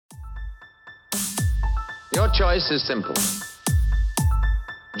Your choice is simple.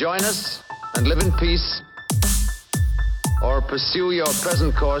 Join us and live in peace, or pursue your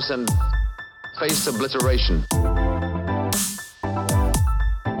present course and face obliteration.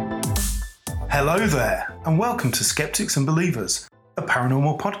 Hello there, and welcome to Skeptics and Believers, a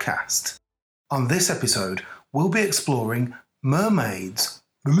paranormal podcast. On this episode, we'll be exploring mermaids.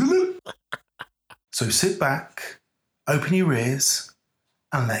 So sit back, open your ears,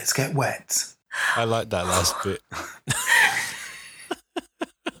 and let's get wet. I like that last bit. I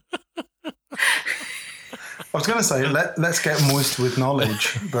was going to say, let's get moist with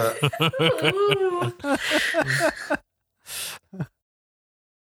knowledge, but...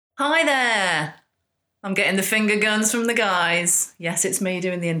 Hi there. I'm getting the finger guns from the guys. Yes, it's me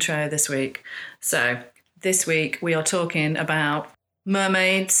doing the intro this week. So this week we are talking about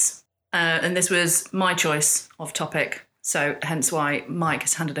mermaids, and this was my choice of topic. So hence why Mike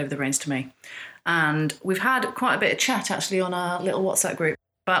has handed over the reins to me. And we've had quite a bit of chat actually on our little WhatsApp group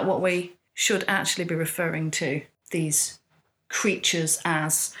about what we should actually be referring to these creatures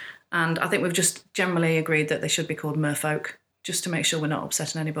as. And I think we've just generally agreed that they should be called merfolk, just to make sure we're not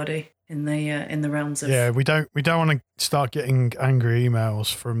upsetting anybody in the realms of... Yeah, we don't want to start getting angry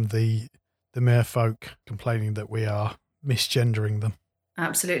emails from the merfolk complaining that we are misgendering them.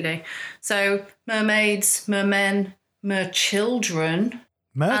 Absolutely. So mermaids, mermen, merchildren.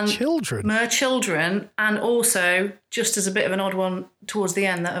 Merchildren, and also, just as a bit of an odd one towards the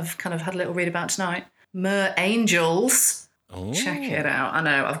end that I've kind of had a little read about tonight, merangels. Oh. Check it out. I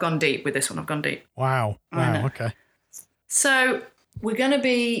know, I've gone deep with this one. I've gone deep. Wow, okay. So we're going to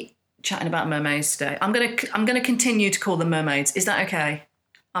be chatting about mermaids today. I'm going to continue to call them mermaids. Is that okay?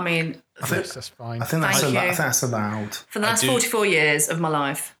 I mean... I think that's fine. I think that's allowed. For the last 44 years of my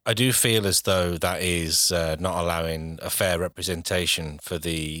life. I do feel as though that is not allowing a fair representation for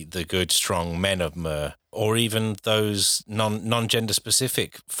the good, strong men of Mer, or even those non-gender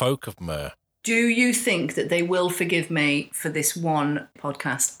specific folk of Mer. Do you think that they will forgive me for this one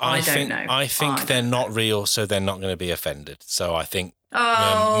podcast? I don't know. I think they're not real, so they're not going to be offended. So I think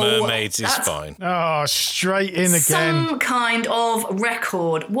mermaids is fine. Oh, straight in again. Some kind of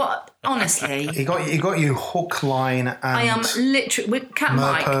record. What? Honestly. He got you hook, line, and... I am literally...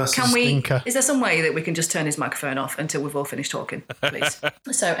 Mike, can we... Stinker. Is there some way that we can just turn his microphone off until we've all finished talking, please?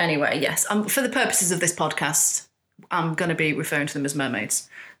 So anyway, yes. For the purposes of this podcast, I'm going to be referring to them as mermaids,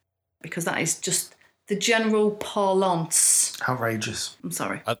 because that is just the general parlance. Outrageous. I'm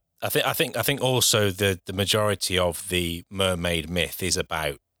sorry. I think also the majority of the mermaid myth is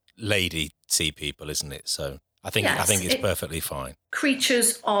about lady sea people, isn't it? So I think it's perfectly fine.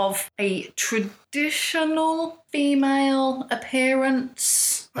 Creatures of a traditional female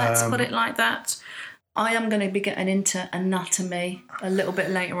appearance. Let's put it like that. I am going to be getting into anatomy a little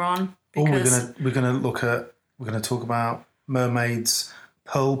bit later on. Because we're going to talk about mermaids'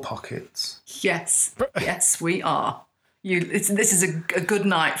 pearl pockets. Yes, we are. This is a good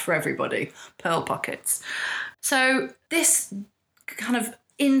night for everybody. Pearl pockets. So this kind of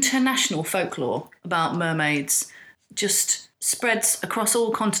international folklore about mermaids just spreads across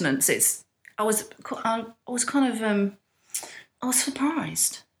all continents. I was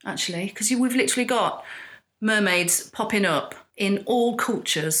surprised actually, because we've literally got mermaids popping up in all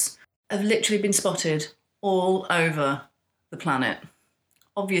cultures, have literally been spotted all over the planet.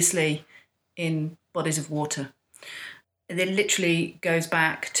 Obviously, in bodies of water. It literally goes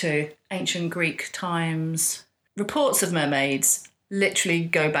back to ancient Greek times. Reports of mermaids literally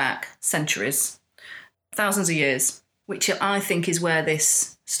go back centuries, thousands of years, which I think is where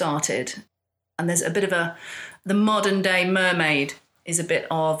this started. And there's a bit of the modern day mermaid is a bit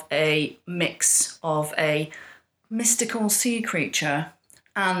of a mix of a mystical sea creature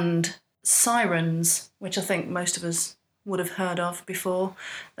and sirens, which I think most of us would have heard of before.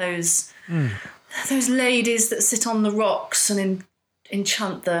 Those ladies that sit on the rocks and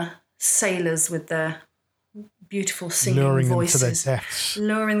enchant the sailors with their beautiful singing voices.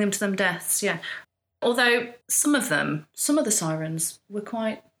 Luring them to their deaths, yeah. Although some of the sirens were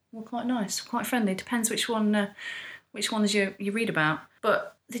quite nice, quite friendly. Depends which ones you read about.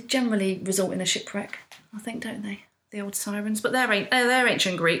 But they generally result in a shipwreck, I think, don't they? The old sirens. But they're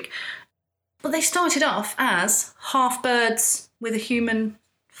ancient Greek. But they started off as half birds with a human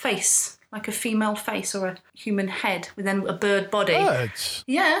face, like a female face or a human head with then a bird body. Birds?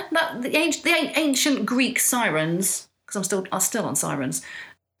 Yeah, the ancient Greek sirens, because I'm still on sirens,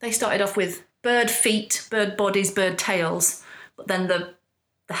 they started off with bird feet, bird bodies, bird tails, but then the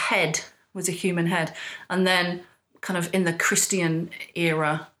head was a human head. And then kind of in the Christian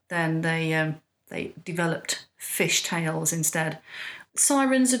era, then they developed fish tails instead.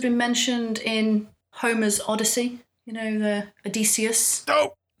 Sirens have been mentioned in Homer's Odyssey. You know, the Odysseus.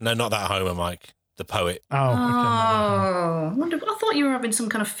 No, not that Homer, Mike. The poet. Oh, okay. I thought you were having some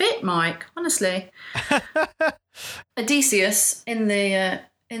kind of fit, Mike. Honestly, Odysseus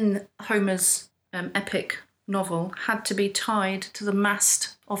in Homer's epic novel had to be tied to the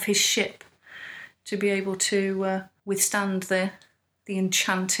mast of his ship to be able to withstand the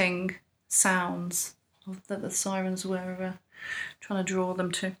enchanting sounds that the sirens were trying to draw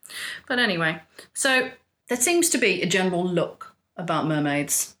them to. But anyway, so there seems to be a general look about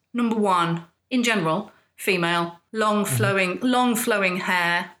mermaids. Number one, in general, female, long flowing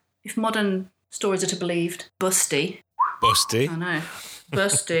hair. If modern stories are to be believed, busty. Busty. I know,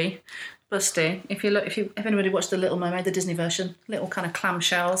 busty. If anybody watched The Little Mermaid, the Disney version, little kind of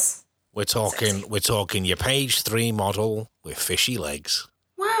clamshells. We're talking your page 3 model with fishy legs.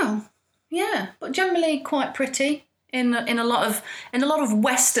 Wow, yeah, but generally quite pretty in a lot of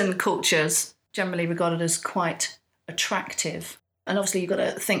Western cultures. Generally regarded as quite attractive, and obviously you've got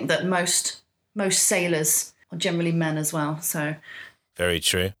to think that most sailors are generally men as well. So very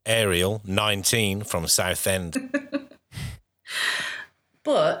true. Ariel, 19 from Southend.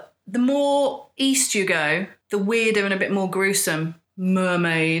 But the more east you go, the weirder and a bit more gruesome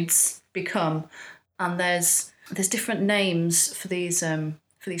mermaids become, and there's different names for these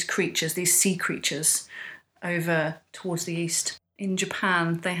creatures, these sea creatures, over towards the east. In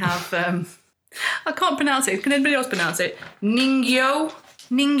Japan, they have I can't pronounce it. Can anybody else pronounce it? Ningyo.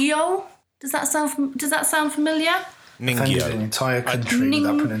 Does that sound familiar? Offended an entire country with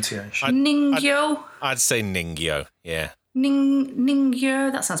that pronunciation. Ningyo. I'd say Ningyo. Yeah.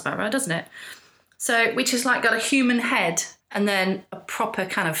 Ningyo. That sounds about right, doesn't it? So, which is like got a human head and then a proper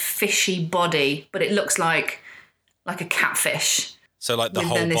kind of fishy body, but it looks like a catfish. So, like the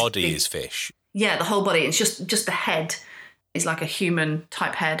whole body is fish. Yeah, the whole body. It's just the head is like a human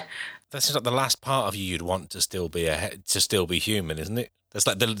type head. That's like the last part of you you'd want to still be human, isn't it? That's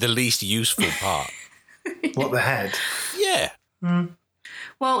like the least useful part. What, the head? Yeah. Mm.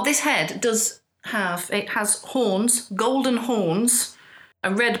 Well, this head has horns, golden horns,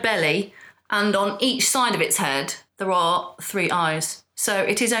 a red belly, and on each side of its head there are 3 eyes. So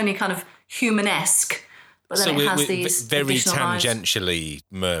it is only kind of human-esque, but then it has these very additional eyes. tangentially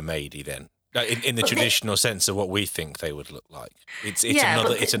mermaidy then. In the traditional sense of what we think they would look like. It's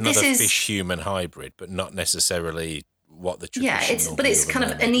another fish-human hybrid, but not necessarily what the traditional. Yeah, it's kind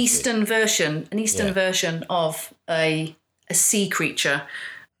of an Eastern version, version of a sea creature.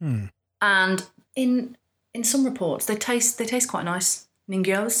 And in some reports, they taste quite nice,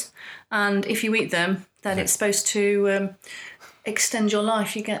 ningyos. And if you eat them, then it's supposed to extend your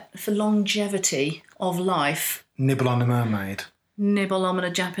life. You get for longevity of life. Nibble on a mermaid. Nibble on a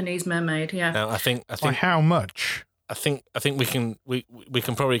Japanese mermaid, yeah. Now, I think By how much? I think we can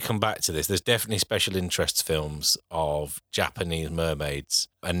probably come back to this. There's definitely special interest films of Japanese mermaids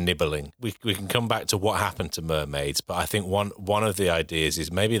and nibbling. We can come back to what happened to mermaids, but I think one of the ideas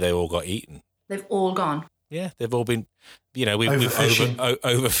is maybe they all got eaten. They've all gone. Yeah, they've all been, we've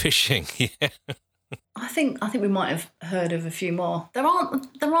overfishing. Yeah. I think we might have heard of a few more. There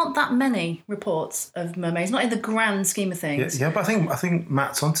aren't that many reports of mermaids, not in the grand scheme of things. Yeah, but I think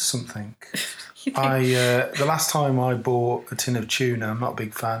Matt's onto something. The last time I bought a tin of tuna, I'm not a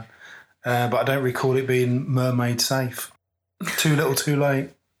big fan, but I don't recall it being mermaid safe. Too little, too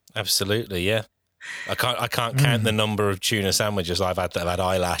late. Absolutely, yeah. I can't count the number of tuna sandwiches I've had that have had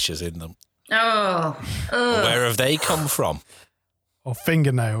eyelashes in them. Oh, where have they come from? Or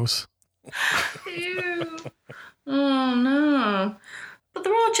fingernails. Ew. Oh no! But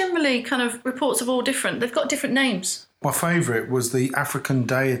there are generally kind of reports of all different. They've got different names. My favourite was the African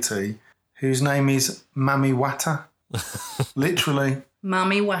deity whose name is Mami Wata. Literally.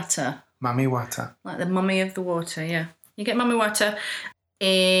 Mami Wata. Mami Wata. Like the mummy of the water, yeah. You get Mami Wata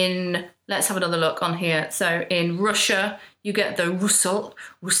in... Let's have another look on here. So in Russia, you get the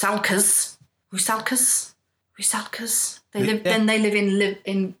rusalkas. They live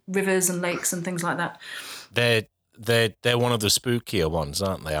in rivers and lakes and things like that. They're one of the spookier ones,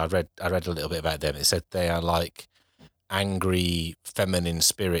 aren't they? I read a little bit about them. It said they are like angry feminine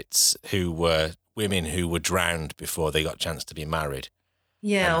spirits who were women who were drowned before they got a chance to be married.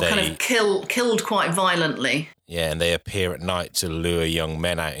 Yeah, or kind of killed quite violently. Yeah, and they appear at night to lure young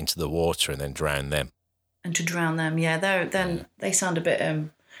men out into the water and then drown them. And to drown them, yeah. They sound a bit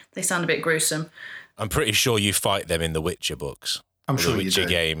gruesome. I'm pretty sure you fight them in the Witcher books. I'm sure the Witcher you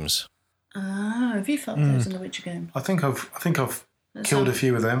do. games. Oh, have you fought those in the Witcher game? I think I've killed a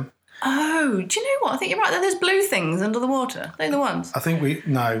few of them. Oh, do you know what? I think you're right. There's blue things under the water. They're the ones. I think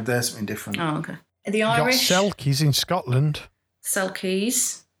there's something different. Oh, okay. The You got Irish. selkies in Scotland.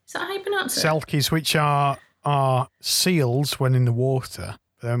 Selkies. Is that how you pronounce it? Selkies, which are seals when in the water.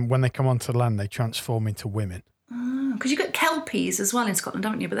 When they come onto land, they transform into women. Because you've got kelpies as well in Scotland,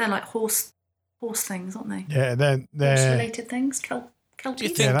 haven't you? But they're like horse things, aren't they? Yeah, they're Horse-related things. Kelpies. Do you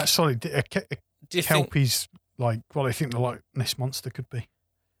think- yeah, that's solid. Do you think? Kelpies, like, well, I think they're like Nest Monster could be.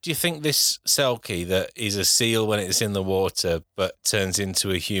 Do you think this Selkie that is a seal when it's in the water but turns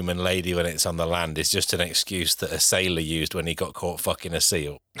into a human lady when it's on the land is just an excuse that a sailor used when he got caught fucking a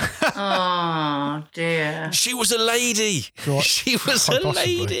seal? Oh, dear. She was a lady. Right. She was Quite a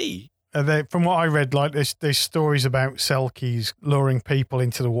possibly. lady. From what I read, like there's stories about Selkies luring people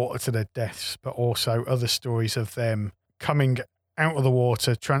into the water to their deaths, but also other stories of them coming out of the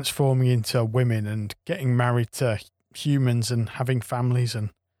water, transforming into women and getting married to humans and having families and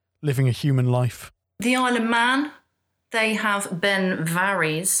living a human life. The Isle of Man, they have Ben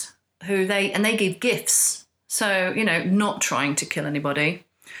Varys, who they give gifts. So, not trying to kill anybody.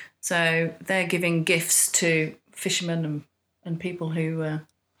 So they're giving gifts to fishermen and people who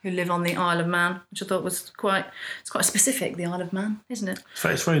live on the Isle of Man, which I thought was quite specific, the Isle of Man, isn't it?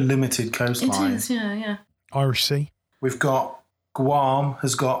 It's very limited coastline. It is, yeah. Irish Sea. We've got Guam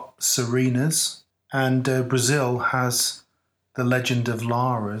has got Serenas, and Brazil has the Legend of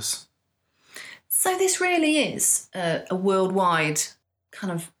Laras. So this really is a worldwide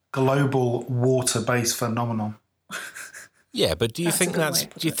kind of... Global water-based phenomenon. Yeah, but do you That's a think good way that's of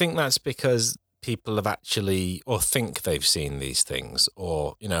putting do you it. think that's because people have actually or think they've seen these things,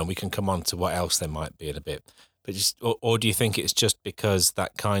 or we can come on to what else there might be in a bit, but or do you think it's just because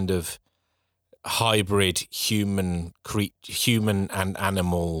that kind of hybrid human and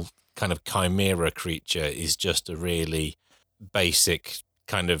animal kind of chimera creature is just a really basic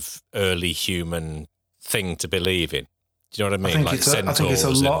kind of early human thing to believe in? Do you know what I mean? I think it's a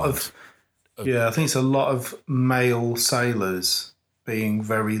lot of and- I think it's a lot of male sailors being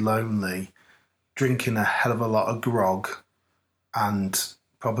very lonely, drinking a hell of a lot of grog, and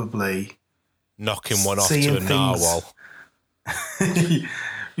probably knocking one off seeing to a things. narwhal.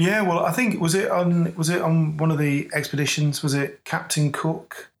 Yeah, well, I think was it on one of the expeditions? Was it Captain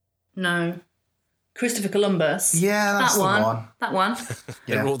Cook? No. Christopher Columbus. Yeah, that's the one. That one.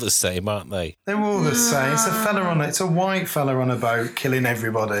 They're Yeah. all the same, aren't they? They're all the same. It's a white fella on a boat killing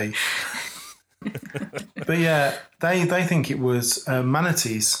everybody. But yeah, they think it was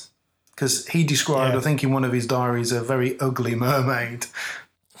manatees, because he described, Yeah. I think in one of his diaries, a very ugly mermaid.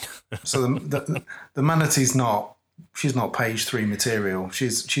 So the manatee's she's not page 3 material.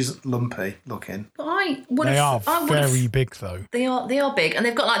 She's lumpy looking. But I would They are have... I would have- very big, though. They are big, and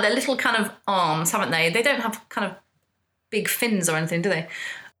they've got like their little kind of arms, haven't they? They don't have kind of big fins or anything, do they?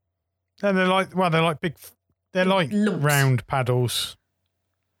 No, they're like big. They're like lumps. round paddles.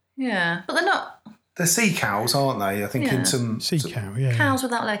 Yeah, but they're not They're sea cows, aren't they? I think Yeah. in some Sea cow, yeah. cows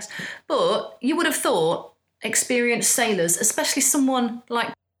without legs. But you would have thought experienced sailors, especially someone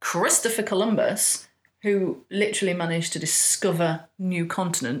like Christopher Columbus, who literally managed to discover new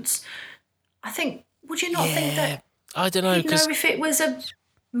continents. I think, would you not think that I don't know, you'd know because if it was a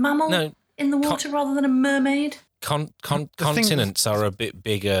mammal No, in the water rather than a mermaid? continents are a bit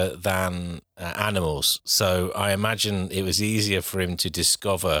bigger than animals, so I imagine it was easier for him to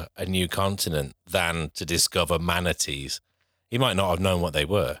discover a new continent than to discover manatees. He might not have known what they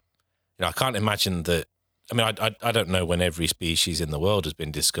were. I can't imagine that. I mean, I don't know when every species in the world has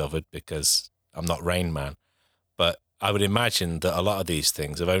been discovered because I'm not Rain Man, but I would imagine that a lot of these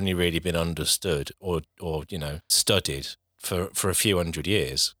things have only really been understood or studied for a few hundred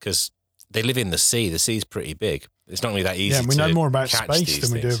years, because they live in the sea. The sea's pretty big. It's not really that easy. Yeah, we know to more about catch space these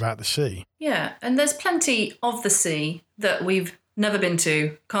than we do things. about the sea. Yeah, and there's plenty of the sea that we've never been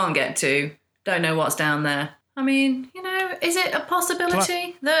to, can't get to, don't know what's down there. I mean, is it a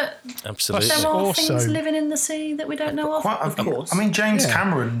possibility that Absolutely. there are Also- things living in the sea that we don't know of? Of course. I mean, James Yeah.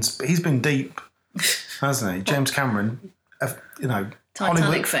 Cameron's been deep, hasn't he? James Cameron,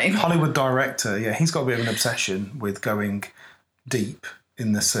 Titanic fame. Hollywood director. Yeah, he's got a bit of an obsession with going deep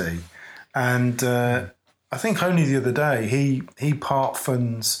in the sea, and I think only the other day he part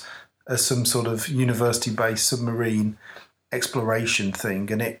funds some sort of university-based submarine exploration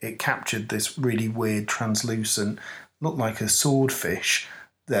thing, and it captured this really weird, translucent, looked like a swordfish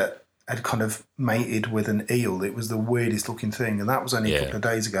that had kind of mated with an eel. It was the weirdest looking thing, and that was only a couple of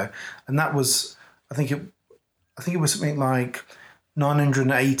days ago. And that was, I think it was something like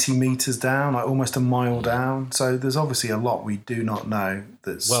 980 meters down, like almost a mile down. So there's obviously a lot we do not know.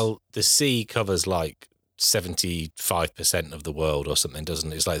 Well, the sea covers like 75% of the world or something,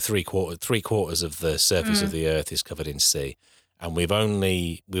 doesn't it? It's like three quarters of the surface of the earth is covered in sea. and we've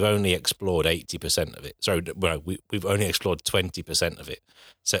only explored 80% of it. Sorry, well, we've only explored 20% of it.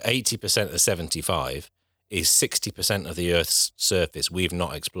 So 80% of 75 is 60% of the Earth's surface we've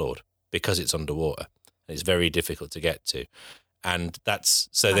not explored because it's underwater. It's very difficult to get to. And that's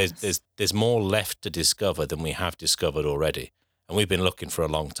so there's more left to discover than we have discovered already. And we've been looking for a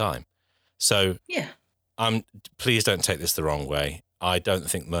long time. So Yeah. Please don't take this the wrong way. I don't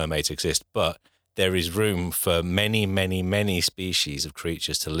think mermaids exist, but there is room for many, many, many species of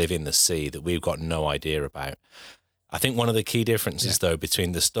creatures to live in the sea that we've got no idea about. I think one of the key differences, though,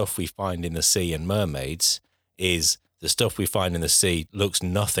 between the stuff we find in the sea and mermaids is the stuff we find in the sea looks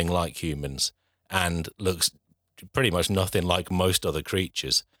nothing like humans and looks pretty much nothing like most other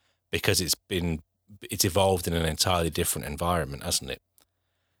creatures because it's evolved in an entirely different environment, hasn't it?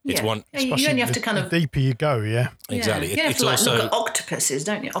 It's Yeah. one. Yeah, you only have to kind of. The deeper you go, yeah. Exactly. You have It's to also look at octopuses,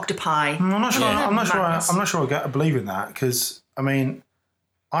 don't you? Octopi. I'm not sure. Yeah. I'm not sure. Madness. I'm not sure I believe in that because I mean,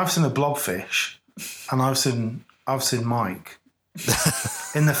 I've seen a blobfish, and I've seen Mike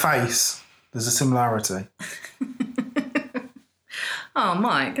in the face. There's a similarity. Oh,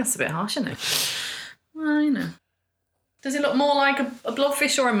 Mike, that's a bit harsh, isn't it? Well, you know. Does it look more like a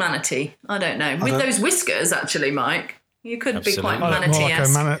blobfish or a manatee? I don't know. With those whiskers, actually, Mike, you could be quite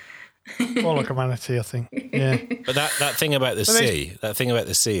manatee-esque. More like a manatee, I think. Yeah. But that thing about the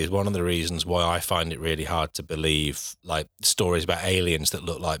sea is one of the reasons why I find it really hard to believe like stories about aliens that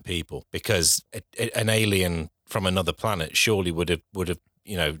look like people, because an alien from another planet surely would have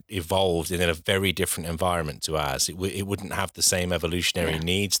evolved in a very different environment to ours. It wouldn't have the same evolutionary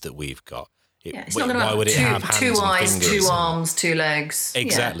needs that we've got. It's not going to have two eyes, two arms, two legs.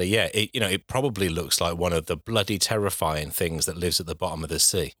 Exactly, yeah. It probably looks like one of the bloody terrifying things that lives at the bottom of the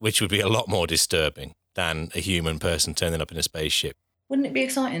sea, which would be a lot more disturbing than a human person turning up in a spaceship. Wouldn't it be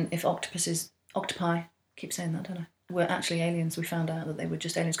exciting if octopi, keep saying that, don't I, were actually aliens? We found out that they were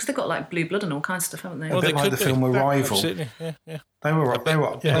just aliens because they've got like blue blood and all kinds of stuff, haven't they? A bit like the film Arrival. Absolutely, yeah. They were like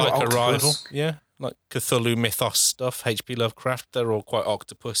octopus. Arrival, yeah. Like Cthulhu mythos stuff, H.P. Lovecraft, they're all quite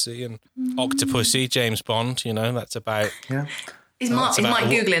octopusy and octopusy, James Bond, that's about... Yeah. Is Mike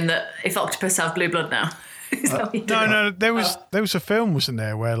Googling that if octopus have blue blood now? No, there was a film, wasn't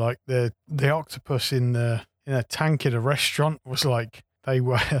there, where like the octopus in a tank in a restaurant was like they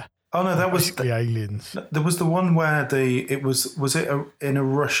were Oh no, that was basically aliens. There was the one where in a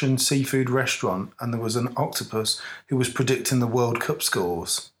Russian seafood restaurant and there was an octopus who was predicting the World Cup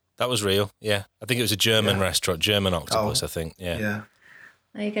scores. That was real, yeah. I think it was a German restaurant, German octopus, I think, yeah.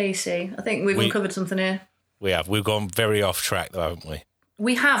 There you go, you see. I think we've uncovered something here. We have. We've gone very off track, though, haven't we?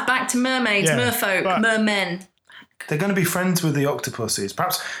 We have. Back to mermaids, merfolk, mermen. They're going to be friends with the octopuses.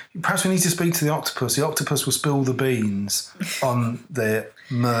 Perhaps we need to speak to the octopus. The octopus will spill the beans on the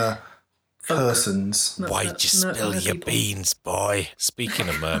persons. Why'd you spill your beans, boy? Speaking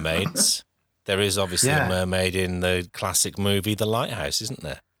of mermaids, there is obviously a mermaid in the classic movie The Lighthouse, isn't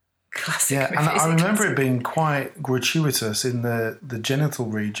there? Classic. Yeah, and I remember it being quite gratuitous in the genital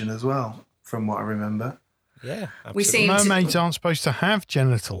region as well, from what I remember. Yeah, mermaids aren't supposed to have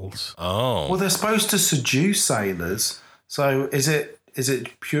genitals. Oh, well, they're supposed to seduce sailors. So is it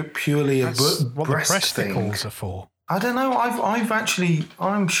purely a what breast the thing? breasticles are for? I don't know.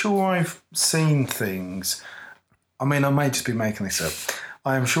 I'm sure I've seen things. I mean, I may just be making this up.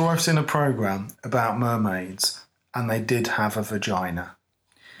 I am sure I've seen a program about mermaids, and they did have a vagina.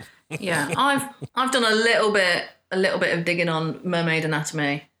 Yeah, I've done a little bit of digging on mermaid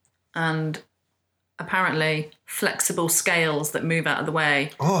anatomy, and apparently flexible scales that move out of the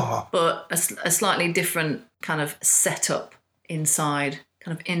way, but a slightly different kind of setup inside,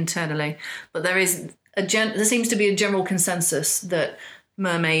 kind of internally. But there seems to be a general consensus that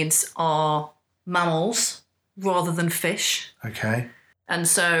mermaids are mammals rather than fish. Okay. And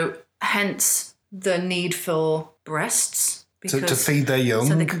so hence the need for breasts. To feed their young.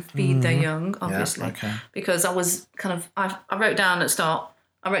 So they can feed their young, obviously. Yeah, okay. Because I was I wrote down at the start,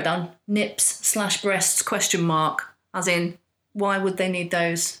 nips/breasts ? As in, why would they need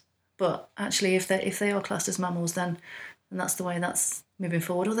those? But actually, if they are classed as mammals, then that's the way that's moving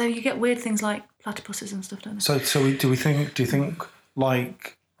forward. Although you get weird things like platypuses and stuff, don't they? So do you think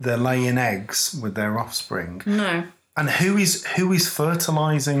like they're laying eggs with their offspring? No. And who is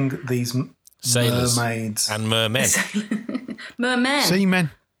fertilising these sailors mermaids and mermen? Mermen.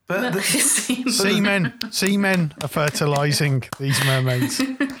 Seamen. But Seamen are fertilising these mermaids.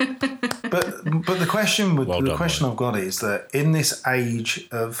 But the question I've got is that in this age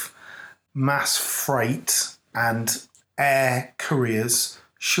of mass freight and air couriers,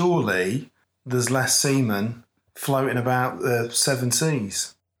 surely there's less seamen floating about the seven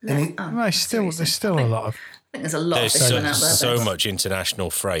seas. There's still a lot of think there's a lot There's of this one out there. so much international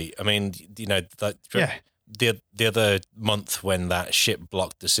freight. I mean, you know, Yeah. the other month when that ship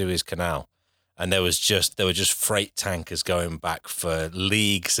blocked the Suez Canal, and there were just freight tankers going back for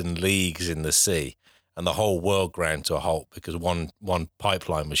leagues and leagues in the sea, and the whole world ground to a halt because one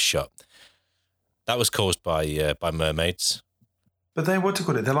pipeline was shut. That was caused by mermaids. But they're what do you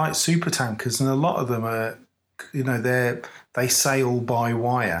call it? They're like super tankers, and a lot of them are, you know, they sail by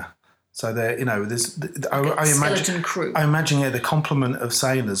wire. So they're, you know, there's I skeleton crew. imagine the complement of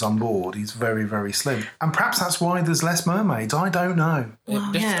sailors on board is very, very slim, and perhaps that's why there's less mermaids. I don't know.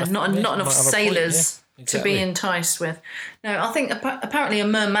 Well, yeah, not enough sailors to be enticed with. No, I think apparently a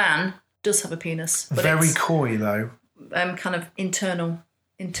merman does have a penis, but Very it's coy though. kind of internal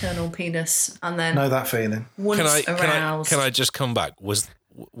penis, and then Know that feeling. once aroused. Can I just come back? Was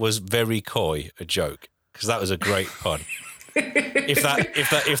very coy a joke? Because that was a great pun. if that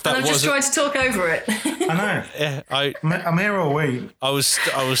and I'm just wasn't, trying to talk over it. I know. yeah, I'm here all week. I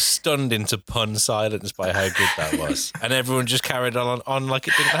was stunned into pun silence by how good that was, and everyone just carried on like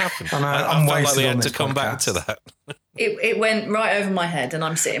it didn't happen. I know, I I'm felt like wasted we on had to this come back to podcast. that. It went right over my head, and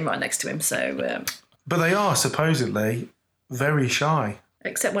I'm sitting right next to him. So, But they are supposedly very shy.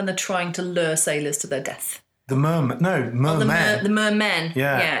 except when they're trying to lure sailors to their death. The mermen. The mermen.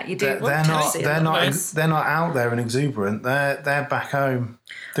 Yeah, Yeah, you do. They're Well, not. Tootsie, They're not. nice. They're not out there and exuberant. They're back home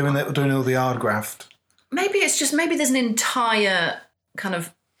doing all the hard graft. Maybe there's an entire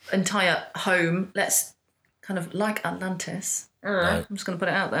home. Let's kind of like Atlantis. I'm just going to put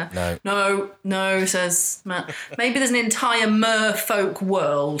it out there. No, says Matt. Maybe there's an entire merfolk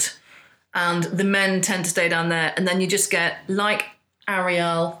world, and the men tend to stay down there, and then you just get like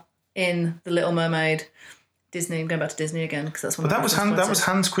Ariel in The Little Mermaid. Disney. I'm going back to Disney again because that's one. But of that was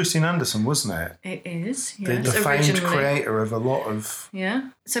Hans Christian Andersen, wasn't it? It is. The Yes, famed originally. creator of a lot of. Yeah.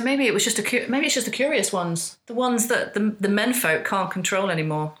 So maybe it's just the curious ones, the ones that the menfolk can't control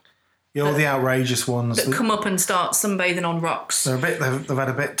anymore, All the outrageous ones. that come up and start sunbathing on rocks. They've had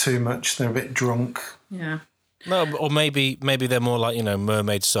a bit too much. They're a bit drunk. Yeah. No, or maybe they're more like, you know,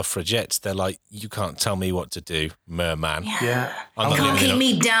 mermaid suffragettes. They're like, you can't tell me what to do, merman. Yeah. I'm not Can't living keep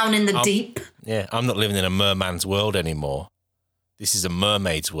me down in the deep. Yeah, I'm not living in a merman's world anymore. This is a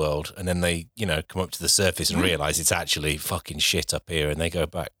mermaid's world. And then they, you know, come up to the surface and realise it's actually fucking shit up here, and they go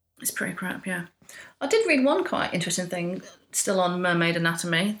back. It's pretty crap, yeah. I did read one quite interesting thing, still on mermaid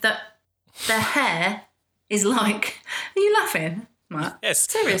anatomy, that their hair is like... Are you laughing, Matt? Yes.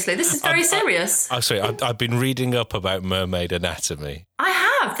 Seriously, this is very serious. I'm sorry, I've been reading up about mermaid anatomy. I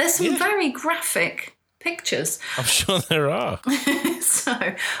have. There's some very graphic pictures. I'm sure there are.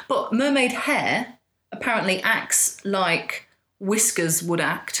 But mermaid hair apparently acts like whiskers would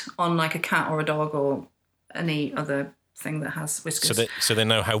act on like a cat or a dog or any other thing that has whiskers. So they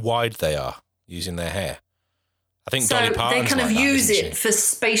know how wide they are using their hair. I think So Dolly Parton's they kind of like that, use isn't it she? for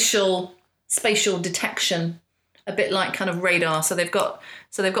spatial detection, a bit like kind of radar. So they've got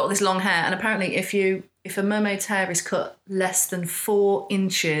this long hair, and apparently if a mermaid's hair is cut less than 4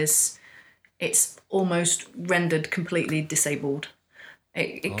 inches, it's almost rendered completely disabled.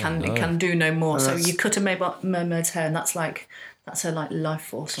 It can do no more. So you cut a mermaid's hair, and that's her like life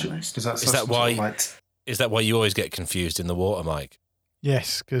force almost. Is that why you always get confused in the water, Mike?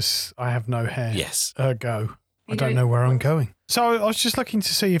 Yes, because I have no hair. Yes. Ergo, I You don't do? know where I'm going. So I was just looking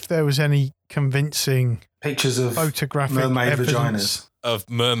to see if there was any convincing pictures of photographic mermaid evidence. vaginas? Of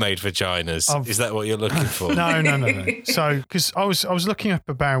mermaid vaginas. Is that what you're looking for? No. So, because I was looking up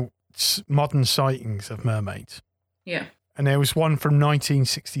about modern sightings of mermaids, Yeah. and there was one from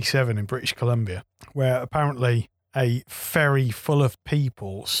 1967 in British Columbia, where apparently a ferry full of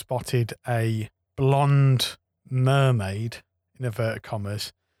people spotted a blonde mermaid, in inverted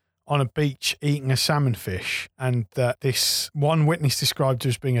commas, on a beach eating a salmon fish, and that this one witness described her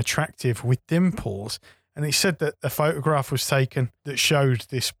as being attractive with dimples. And it said that a photograph was taken that showed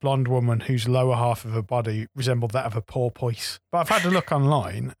this blonde woman whose lower half of her body resembled that of a porpoise. But I've had a look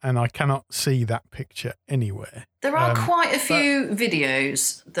online and I cannot see that picture anywhere. There are quite a few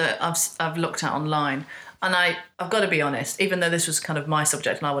videos that I've looked at online, and I've got to be honest, even though this was kind of my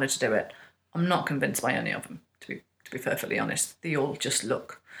subject and I wanted to do it, I'm not convinced by any of them, to be perfectly honest. They're all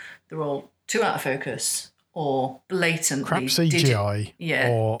too out of focus or blatantly Crap CGI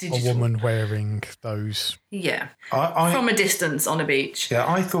or digital. a woman wearing those. Yeah, I from a distance on a beach. Yeah,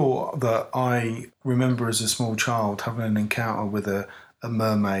 I thought that I remember as a small child having an encounter with a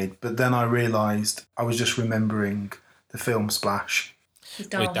mermaid, but then I realised I was just remembering the film Splash With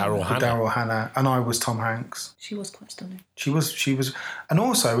Daryl with Hannah. Daryl Hannah, and I was Tom Hanks. She was quite stunning. She was, and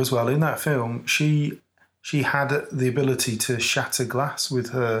also as well in that film, she had the ability to shatter glass with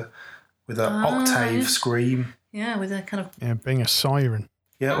her with an octave yeah. scream. Yeah, with a kind of... Yeah, being a siren.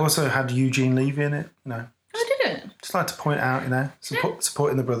 Yeah, it also had Eugene Levy in it, Oh, did it? Just like to point out,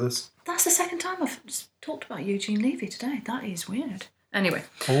 supporting the brothers. That's the second time I've just talked about Eugene Levy today. That is weird. Anyway.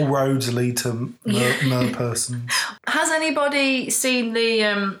 All roads lead to mer persons. Has anybody seen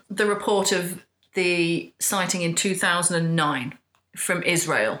the report of the sighting in 2009 from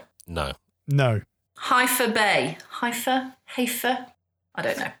Israel? No. No. Haifa Bay. Haifa? I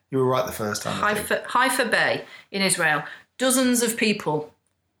don't know. You were right the first time. Haifa Bay in Israel. Dozens of people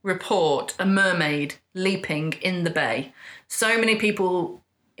report a mermaid leaping in the bay. So many people,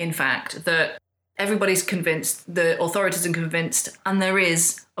 in fact, that everybody's convinced, the authorities are convinced, and there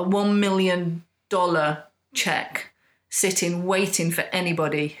is a $1 million check sitting waiting for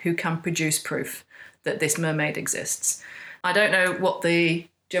anybody who can produce proof that this mermaid exists. I don't know what the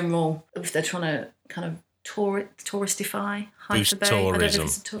general, if they're trying to kind of touristify Haifa Boost Bay.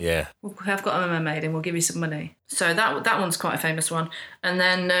 tourism. Yeah. We have got a mermaid and we'll give you some money. So that one's quite a famous one. And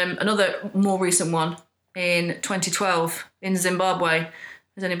then another more recent one in 2012 in Zimbabwe.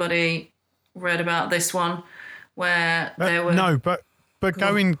 Has anybody read about this one? Where there were... No, but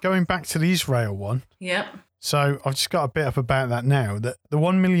going back to the Israel one. Yep. So I've just got a bit up about that now, that the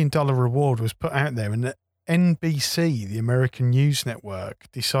 $1 million reward was put out there and that NBC, the American news network,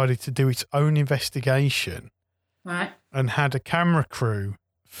 decided to do its own investigation. Right. And had a camera crew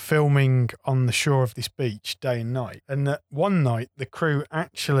filming on the shore of this beach day and night. And that one night, the crew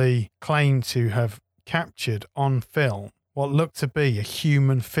actually claimed to have captured on film what looked to be a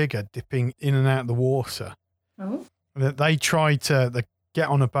human figure dipping in and out of the water. Oh. And that they tried to get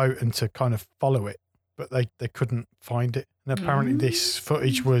on a boat and to kind of follow it, but they couldn't find it. And apparently this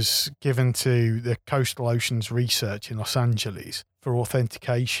footage was given to the Coastal Oceans Research in Los Angeles for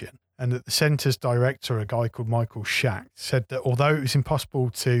authentication. And that the centre's director, a guy called Michael Schacht, said that although it was impossible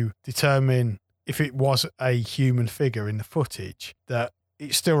to determine if it was a human figure in the footage, that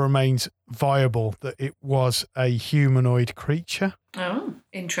it still remains viable that it was a humanoid creature. Oh,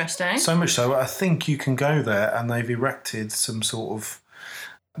 interesting. So much so, I think you can go there and they've erected some sort of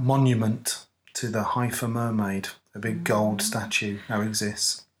monument to the Haifa mermaid. A big gold statue now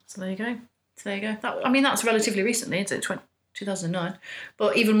exists. So there you go. That's relatively recently, isn't it? 2009.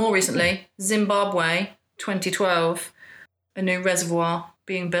 But even more recently, Zimbabwe, 2012, a new reservoir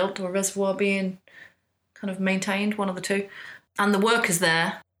being built or a reservoir being kind of maintained, one of the two. And the workers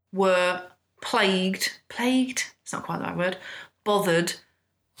there were plagued, it's not quite the right word, bothered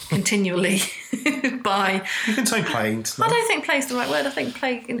continually by... You can say plagued. No? I don't think plague's the right word. I think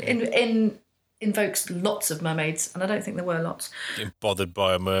plague invokes lots of mermaids, and I don't think there were lots. Getting bothered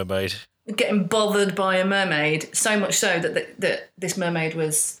by a mermaid. Getting bothered by a mermaid, so much so that this mermaid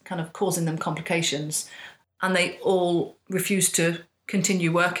was kind of causing them complications, and they all refused to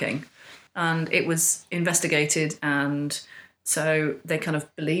continue working. And it was investigated, and so they kind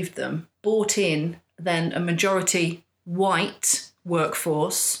of believed them. Brought in then a majority white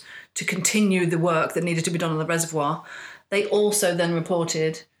workforce to continue the work that needed to be done on the reservoir. They also then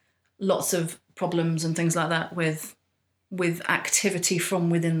reported lots of problems and things like that with activity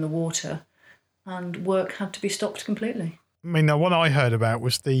from within the water, and work had to be stopped completely. I mean, now what I heard about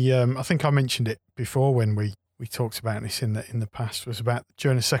was the I think I mentioned it before when we talked about this in the past, was about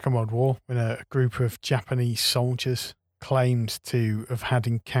during the Second World War when a group of Japanese soldiers claimed to have had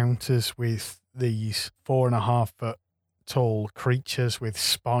encounters with these 4.5 foot tall creatures with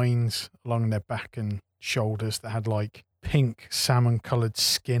spines along their back and shoulders that had like pink salmon coloured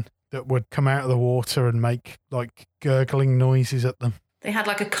skin that would come out of the water and make like gurgling noises at them. They had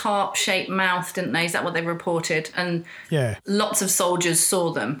like a carp-shaped mouth, didn't they? Is that what they reported? And yeah, lots of soldiers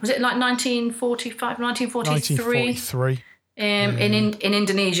saw them. Was it like 1945, 1943? 1943. In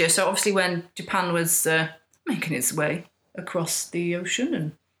Indonesia. So obviously when Japan was making its way across the ocean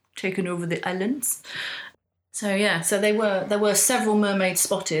and taking over the islands. So yeah, so there were several mermaids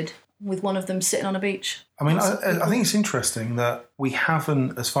spotted, with one of them sitting on a beach. I mean, I think it's interesting that we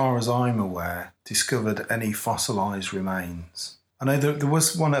haven't, as far as I'm aware, discovered any fossilised remains. I know there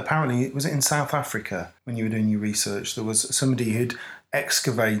was one, apparently, was it in South Africa, when you were doing your research, there was somebody who'd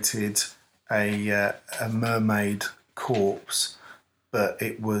excavated a mermaid corpse, but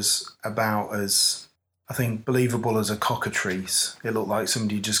it was about as, I think, believable as a cockatrice. It looked like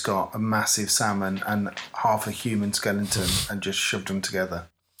somebody just got a massive salmon and half a human skeleton and just shoved them together.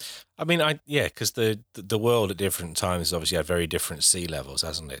 I mean, because the world at different times obviously had very different sea levels,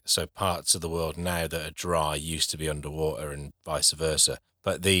 hasn't it? So parts of the world now that are dry used to be underwater and vice versa.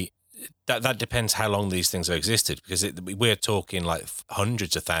 But that depends how long these things have existed, because we're talking like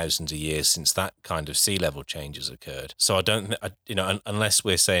hundreds of thousands of years since that kind of sea level change has occurred. So I don't, unless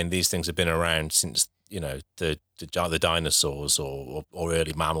we're saying these things have been around since, the dinosaurs or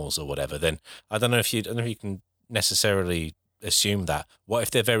early mammals or whatever, then I don't know if you can necessarily assume that. What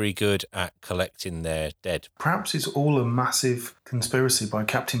if they're very good at collecting their dead? Perhaps it's all a massive conspiracy by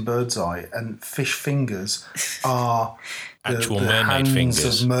Captain Birdseye, and fish fingers are actual the mermaid hands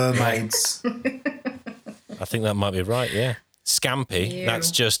fingers of mermaids. I think that might be right. Yeah, scampi. Ew. That's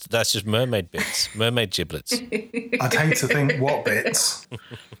just mermaid bits, mermaid giblets. I'd hate to think what bits.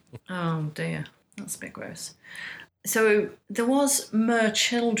 Oh dear, that's a bit gross. So there was mer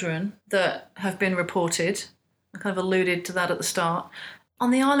children that have been reported. I kind of alluded to that at the start.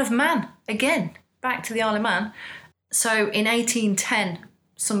 On the Isle of Man, again, back to the Isle of Man. So in 1810,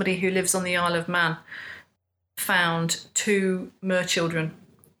 somebody who lives on the Isle of Man found 2 mer children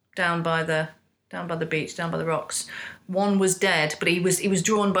down by the beach, down by the rocks. One was dead, but he was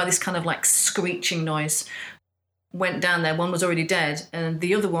drawn by this kind of like screeching noise. Went down there, one was already dead, and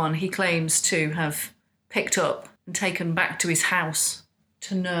the other one he claims to have picked up and taken back to his house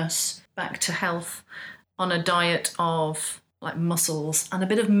to nurse back to health on a diet of like mussels and a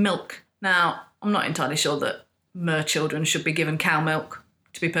bit of milk. Now, I'm not entirely sure that mer children should be given cow milk,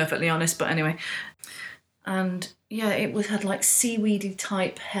 to be perfectly honest, but anyway. And yeah, it had like seaweedy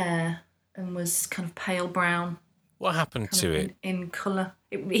type hair and was kind of pale brown. What happened to it? In colour.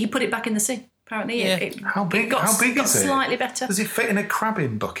 He put it back in the sea, apparently. Yeah. How big got is it? slightly better. Does it fit in a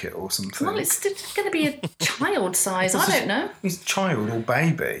crabbing bucket or something? Well, it's going to be a child size. I don't know. He's child or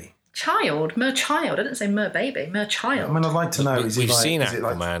baby? Child, mer child. I didn't say mer baby, mer child. I mean, I'd like to know. We've seen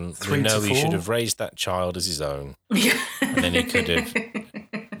Aquaman. Like we know 3 to he 4? should have raised that child as his own, Yeah. and then he could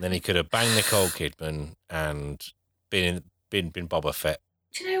have banged Nicole Kidman and been Boba Fett.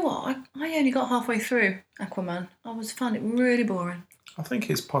 Do you know what? I only got halfway through Aquaman. I found it really boring. I think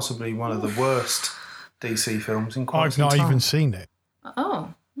it's possibly one of the worst DC films in quite I've some not time. even seen it.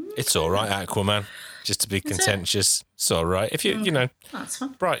 Oh, It's all right, Aquaman. Just to be contentious, it's all right. If that's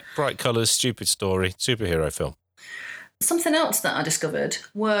fun. bright colours, stupid story, superhero film. Something else that I discovered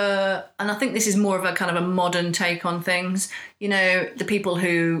were, and I think this is more of a kind of a modern take on things, the people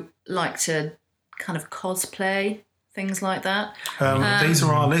who like to kind of cosplay, things like that. These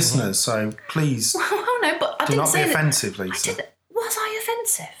are our listeners, so please Oh no, but I do didn't not be say that. offensive, Lisa. Was I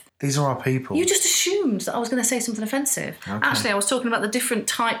offensive? These are our people. You just assumed that I was going to say something offensive. Okay. Actually, I was talking about the different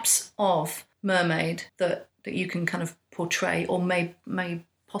types of mermaid that you can kind of portray or may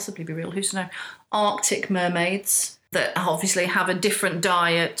possibly be real. Who's to know? Arctic mermaids that obviously have a different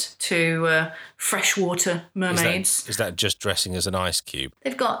diet to freshwater mermaids. Is that just dressing as an ice cube?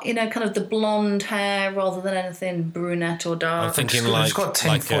 They've got, kind of the blonde hair rather than anything brunette or dark. I'm thinking It's got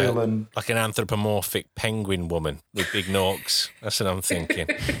tinfoil and... like an anthropomorphic penguin woman with big norks. That's what I'm thinking.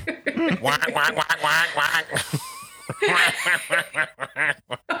 Whack, whack, whack, whack, whack.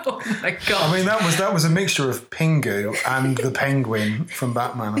 Oh my god! I mean, that was a mixture of Pingu and the penguin from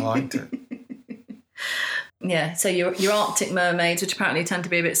Batman. I liked it. Yeah, so your Arctic mermaids, which apparently tend to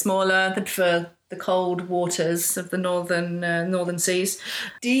be a bit smaller, they prefer the cold waters of the northern seas.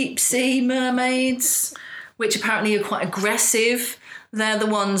 Deep sea mermaids, which apparently are quite aggressive. They're the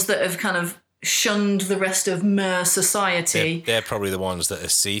ones that have kind of shunned the rest of mer society. They're probably the ones that are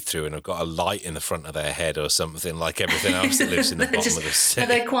see-through and have got a light in the front of their head or something, like everything else that lives in the bottom of the sea.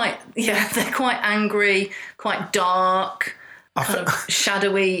 They're quite angry, quite dark. Kind of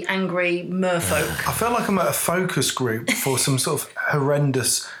shadowy, angry merfolk. I feel like I'm at a focus group for some sort of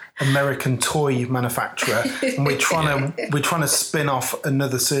horrendous American toy manufacturer, and we're trying to spin off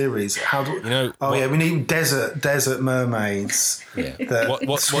another series. How do we need desert mermaids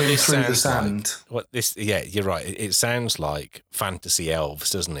that swim through the sand. You're right. It sounds like fantasy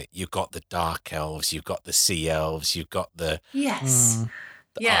elves, doesn't it? You've got the dark elves, you've got the sea elves, you've got the ice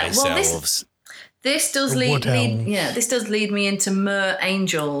elves. This does lead me into mer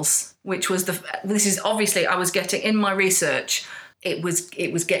angels, which was this is obviously I was getting in my research. It was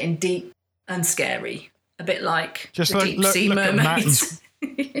getting deep and scary, a bit like just the deep sea mermaids.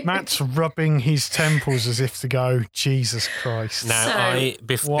 Matt's rubbing his temples as if to go, Jesus Christ. Now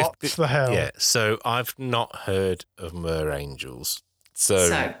what the hell? Yeah, so I've not heard of mer angels.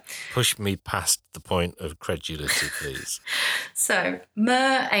 So push me past the point of credulity, please. So,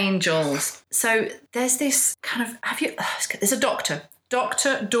 mer angels. So there's this kind of, there's a doctor,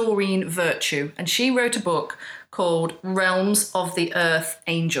 Dr. Doreen Virtue, and she wrote a book called Realms of the Earth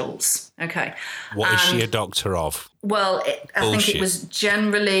Angels. Okay. What is she a doctor of? Well, I think it was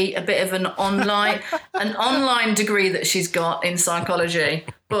generally a bit of an online degree that she's got in psychology.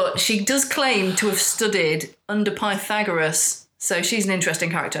 But she does claim to have studied under Pythagoras, so she's an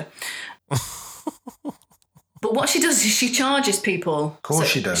interesting character. But what she does is she charges people. Of course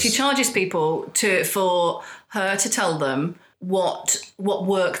she does. She charges people for her to tell them what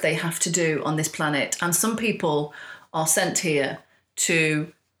work they have to do on this planet. And some people are sent here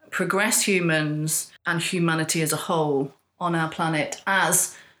to progress humans and humanity as a whole on our planet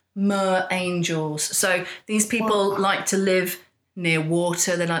as mer angels. So these people like to live near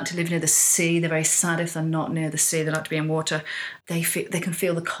water. They like to live near the sea. They're very sad if they're not near the sea. They like to be in water. They can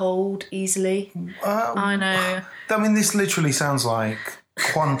feel the cold easily. I know. I mean, this literally sounds like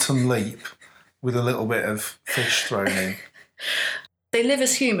Quantum Leap with a little bit of fish thrown in. They live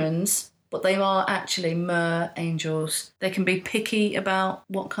as humans, but they are actually mer angels. They can be picky about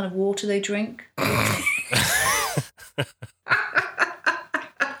what kind of water they drink. Wow.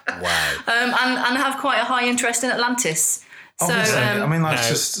 And have quite a high interest in Atlantis. Obviously, I mean, that's no,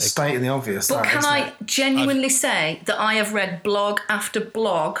 just stating the obvious. But can I genuinely say that I have read blog after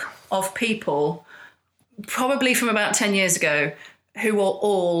blog of people, probably from about 10 years ago, who are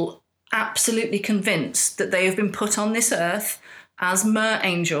all absolutely convinced that they have been put on this earth as mer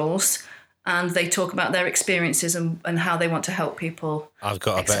angels, and they talk about their experiences and how they want to help people. I've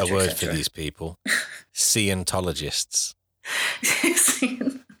got a better word for these people. Scientologists.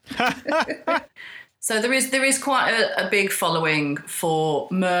 So there is quite a big following for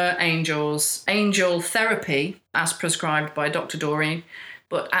mer angels, angel therapy as prescribed by Dr. Doreen,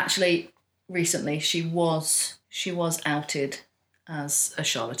 but actually recently she was outed as a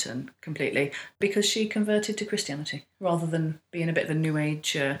charlatan completely because she converted to Christianity rather than being a bit of a new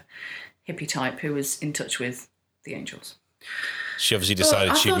age hippie type who was in touch with the angels. She obviously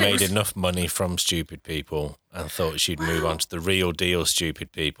decided she'd made enough money from stupid people and thought she'd move on to the real deal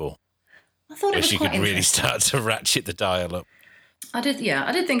stupid people. I thought it was she quite could really start to ratchet the dial up. I did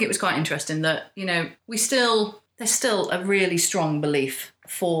think it was quite interesting that, there's still a really strong belief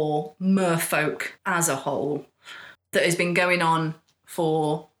for merfolk as a whole that has been going on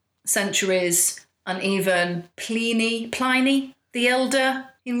for centuries, and even Pliny the Elder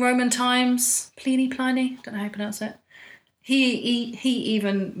in Roman times, Pliny, don't know how you pronounce it. He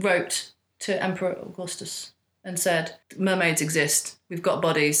even wrote to Emperor Augustus and said, mermaids exist, we've got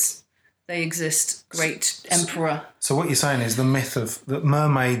bodies, they exist, great emperor. So what you're saying is the myth of that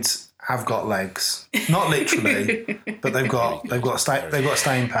mermaids have got legs, not literally, but they've got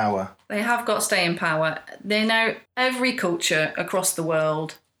staying power. They have got staying power. They know every culture across the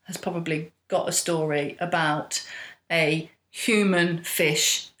world has probably got a story about a human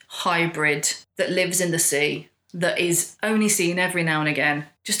fish hybrid that lives in the sea that is only seen every now and again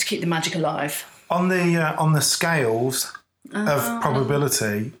just to keep the magic alive. On the scales of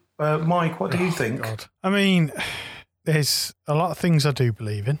probability, Mike, what do you think? God. I mean, there's a lot of things I do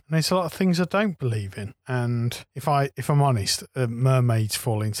believe in, and there's a lot of things I don't believe in. And if I'm honest, mermaids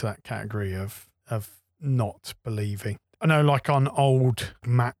fall into that category of not believing. I know, like on old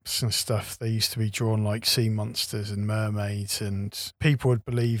maps and stuff, they used to be drawn like sea monsters and mermaids, and people would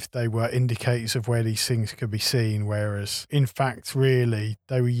believe they were indicators of where these things could be seen, whereas in fact, really,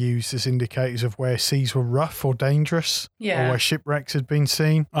 they were used as indicators of where seas were rough or dangerous, or where shipwrecks had been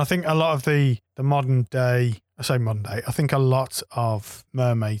seen. I think a lot of the modern day, I think a lot of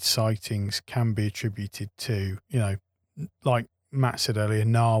mermaid sightings can be attributed to, like Matt said earlier,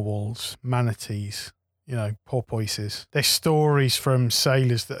 narwhals, manatees, porpoises. There's stories from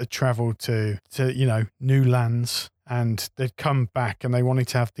sailors that had travelled to new lands, and they'd come back and they wanted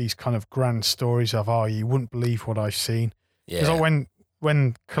to have these kind of grand stories of, you wouldn't believe what I've seen. Because like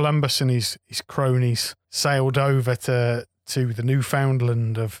when Columbus and his cronies sailed over to the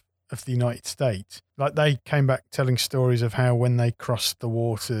Newfoundland of the United States, like they came back telling stories of how when they crossed the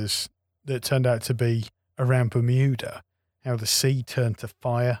waters that turned out to be around Bermuda, how the sea turned to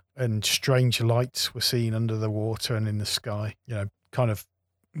fire and strange lights were seen under the water and in the sky, kind of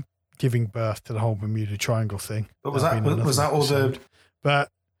giving birth to the whole Bermuda Triangle thing. But was that all the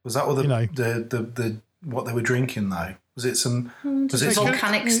what they were drinking though? Was it some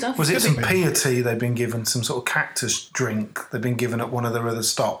volcanic stuff? Was it some piety they'd been given, some sort of cactus drink they'd been given at one of their other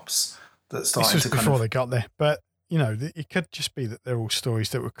stops that started this was before they got there? But it could just be that they're all stories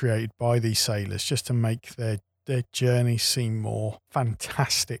that were created by these sailors just to make their journey seem more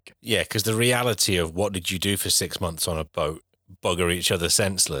fantastic. Yeah, because the reality of what did you do for 6 months on a boat, bugger each other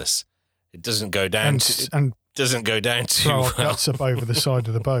senseless, it doesn't go down to guts up over the side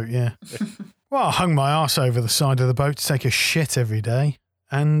of the boat. Yeah. Well, I hung my arse over the side of the boat to take a shit every day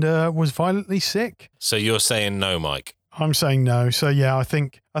and was violently sick. So you're saying no, Mike? I'm saying no. So yeah, I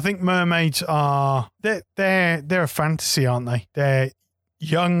think mermaids are they're a fantasy, aren't they? They're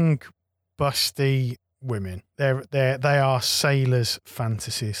young, busty women. They are sailors'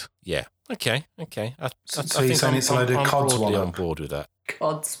 fantasies. Yeah. Okay. So you're saying it's a load of cod broadly swallow? on board with that.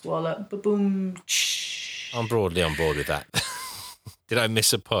 Codswallop, ba-boom. I'm broadly on board with that. Did I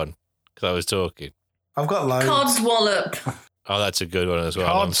miss a pun? Because I was talking. I've got loads. Codswallop. Oh, that's a good one as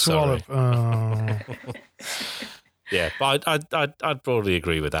well. I'm sorry. Codswallop. Yeah, but I'd broadly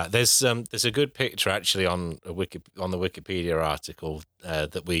agree with that. There's a good picture actually on the Wikipedia article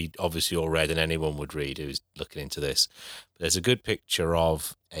that we obviously all read and anyone would read who's looking into this. But there's a good picture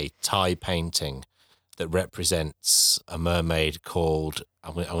of a Thai painting that represents a mermaid called,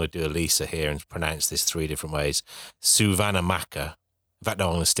 I'm going to do a Lisa here and pronounce this 3 different ways, Suvanamaka. In fact, no,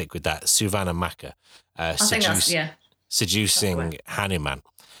 I'm going to stick with that. Suvanamaka. I think that's, yeah. Seducing Hanuman.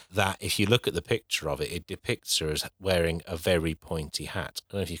 That if you look at the picture of it, it depicts her as wearing a very pointy hat.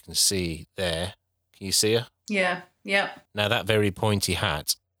 I don't know if you can see there. Can you see her? Yeah. Now, that very pointy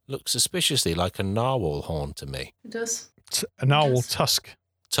hat looks suspiciously like a narwhal horn to me. It does. It's a narwhal tusk.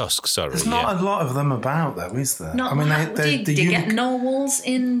 Tusk, sorry. There's not a lot of them about, though, is there? Not, I mean, do you get narwhals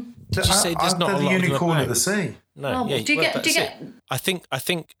in? Did you say there's not a the lot of them unicorn about? of the sea. No, yeah, do you get? I think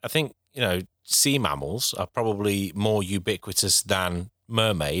sea mammals are probably more ubiquitous than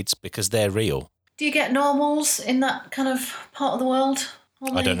mermaids because they're real. Do you get narwhals in that kind of part of the world?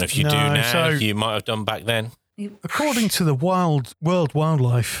 I don't know if you do now. You might have done back then. According to the World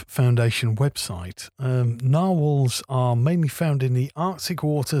Wildlife Foundation website, narwhals are mainly found in the Arctic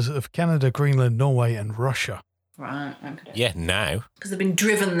waters of Canada, Greenland, Norway, and Russia. Right. Okay. Yeah, now. Because they've been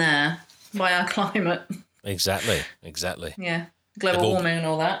driven there by our climate. Exactly. Yeah. Global warming and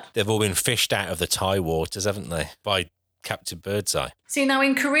all that. They've all been fished out of the Thai waters, haven't they? By Captain Birdseye. See, now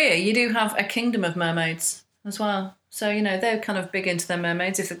in Korea, you do have a kingdom of mermaids as well. So, they're kind of big into their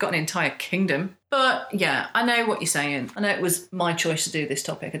mermaids if they've got an entire kingdom. But, yeah, I know what you're saying. I know it was my choice to do this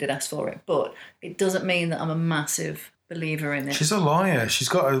topic. I did ask for it. But it doesn't mean that I'm a massive believer in it. She's a liar. She's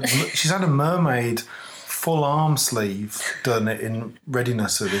had a mermaid full arm sleeve done in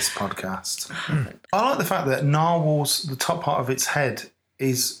readiness of this podcast. I like the fact that narwhal's, the top part of its head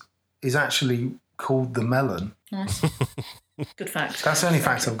is actually called the melon. Nice. Good fact. That's the only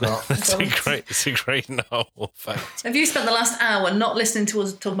fact I've got. It's a great narwhal fact. Have you spent the last hour not listening to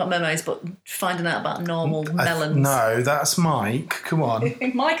us talk about mermaids, but finding out about normal melons? No, that's Mike. Come on.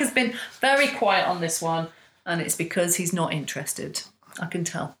 Mike has been very quiet on this one, and it's because he's not interested. I can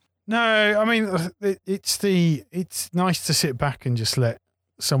tell. No, I mean, it's nice to sit back and just let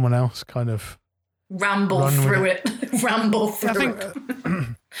someone else kind of ramble through it. Ramble through it.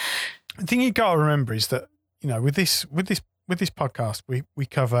 The thing you got to remember is that, with this podcast, we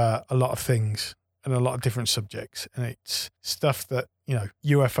cover a lot of things and a lot of different subjects, and it's stuff that,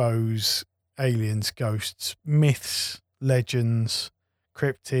 UFOs, aliens, ghosts, myths, legends,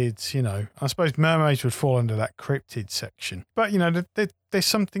 cryptids, I suppose mermaids would fall under that cryptid section. But, there's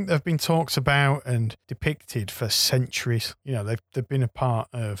something that have been talked about and depicted for centuries. They've been a part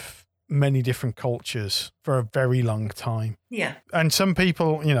of many different cultures for a very long time. Yeah. And some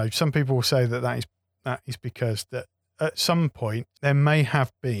people will say that is because that at some point there may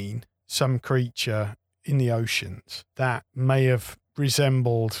have been some creature in the oceans that may have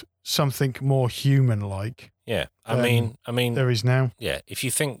resembled something more human-like. Yeah, I mean, there is now. Yeah, if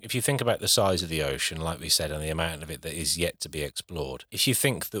you think about the size of the ocean, like we said, and the amount of it that is yet to be explored, if you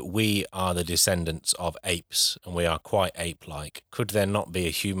think that we are the descendants of apes and we are quite ape-like, could there not be a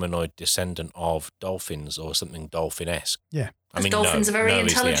humanoid descendant of dolphins or something dolphin-esque? Yeah, dolphins are very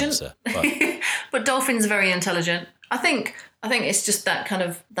intelligent. Is the answer, but dolphins are very intelligent. I think it's just that kind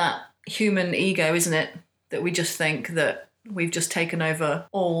of that human ego, isn't it? That we just think that we've just taken over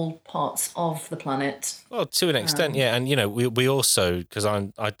all parts of the planet. Well, to an extent, yeah. And, we also, because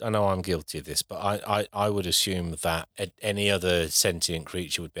I know I'm guilty of this, but I would assume that any other sentient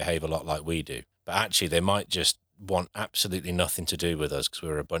creature would behave a lot like we do. But actually, they might just want absolutely nothing to do with us because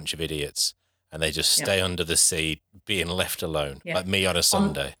we're a bunch of idiots and they just stay under the sea being left alone, like me on a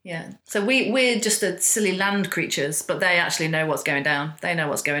Sunday. So we're just the silly land creatures, but they actually know what's going down. They know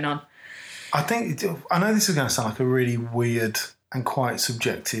what's going on. I know this is going to sound like a really weird and quite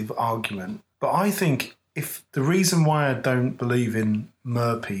subjective argument, but I think if the reason why I don't believe in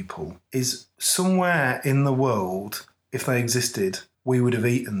mer people is somewhere in the world, if they existed, we would have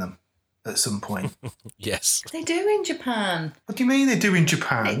eaten them at some point. Yes. They do in Japan. What do you mean they do in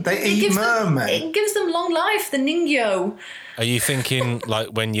Japan? They eat mermaids. It gives them long life, the ningyo. Are you thinking like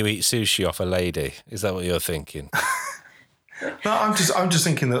when you eat sushi off a lady? Is that what you're thinking? No, I'm just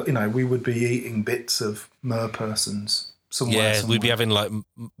thinking that we would be eating bits of mer persons. somewhere. we'd be having like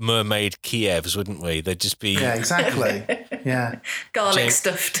mermaid Kievs, wouldn't we? They'd just be Yeah, exactly. Yeah. Garlic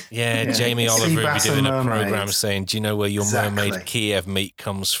stuffed. Yeah, Jamie Sea Oliver would be bass doing and a program mermaids. saying, "Do you know where your Exactly. mermaid Kiev meat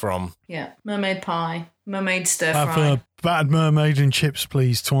comes from?" Yeah, mermaid pie, mermaid stir Have fry. a battered mermaid and chips,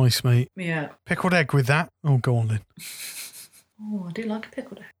 please, twice, mate. Yeah. Pickled egg with that. Oh, go on then. Oh, I do like a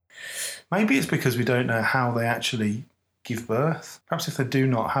pickled egg. Maybe it's because we don't know how they actually give birth. Perhaps if they do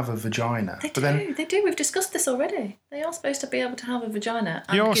not have a vagina. They but do. then They do. We've discussed this already. They are supposed to be able to have a vagina.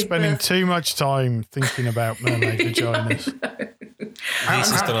 And You're give spending birth. too much time thinking about mermaid vaginas.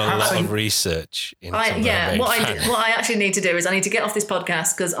 Lisa's done a perhaps lot they- of research into Yeah, mermaid what I actually need to do is I need to get off this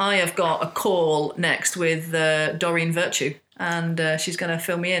podcast because I have got a call next with Doreen Virtue, and she's going to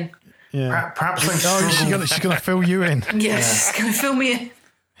fill me in. Yeah. perhaps they Oh, struggle. she's gonna fill you in. Yes, she's going to fill me in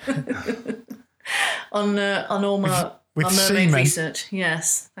on all my With on mermaid semen. research.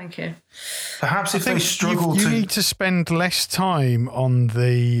 Yes, thank you. Perhaps if they think struggle you to. need to spend less time on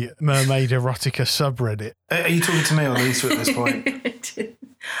the mermaid erotica subreddit. Are you talking to me or Lisa at this point?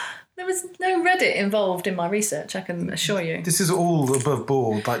 There was no Reddit involved in my research, I can assure you. This is all above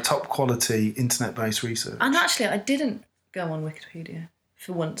board, like top quality internet-based research. And actually, I didn't go on Wikipedia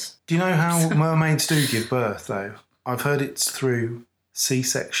for once. Do you know how mermaids do give birth, though? I've heard it's through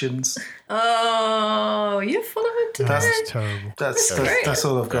C-sections. Oh, you're full of it today. That's terrible. That's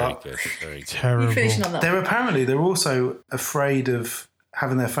all I've Very got. good. Very good. Terrible. You're finishing on that. They're also afraid of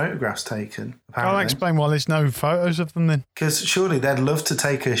having their photographs taken. I'll Apparently, explain why there's no photos of them then. because surely they'd love to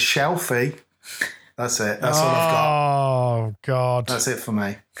take a selfie. That's it. That's all I've got. Oh, God. That's it for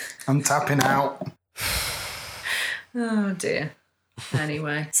me. I'm tapping out. Oh dear.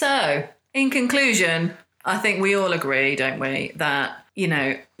 Anyway, so in conclusion, I think we all agree, don't we, that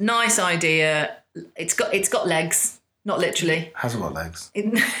nice idea. It's got legs, not literally, Hasn't got legs.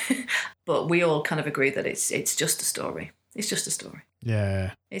 but we all kind of agree that it's just a story. It's just a story.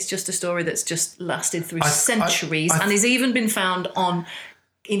 Yeah. It's just a story that's just lasted through I- centuries I- and has even been found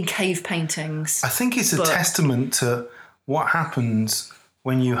in cave paintings. I think it's a But- testament to what happens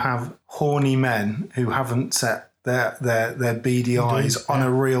when you have horny men who haven't set their beady eyes on a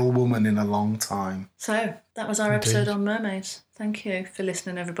real woman in a long time. So that was our episode on mermaids. Thank you for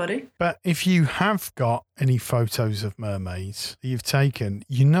listening, everybody. But if you have got any photos of mermaids that you've taken,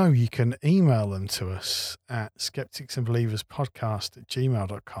 you can email them to us at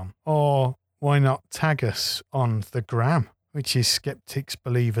skepticsandbelieverspodcast@gmail.com. Or why not tag us on the gram, which is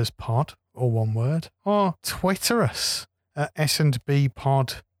skepticsbelieverspod, or one word. Or Twitter us at S&B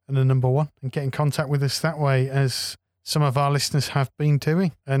Pod and the number 1 and get in contact with us that way, as some of our listeners have been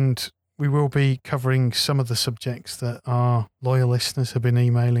doing. And we will be covering some of the subjects that our loyal listeners have been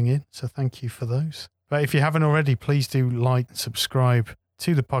emailing in. So thank you for those. But if you haven't already, please do like and subscribe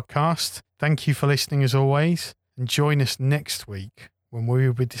to the podcast. Thank you for listening as always. And join us next week when we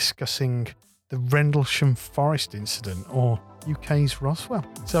will be discussing the Rendlesham Forest incident, or UK's Roswell.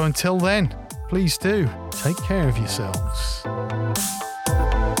 So until then, please do take care of yourselves.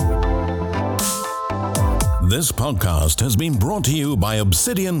 This podcast has been brought to you by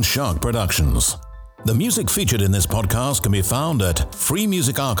Obsidian Shark Productions. The music featured in this podcast can be found at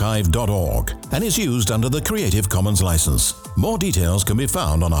freemusicarchive.org and is used under the Creative Commons license. More details can be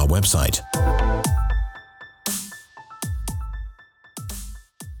found on our website.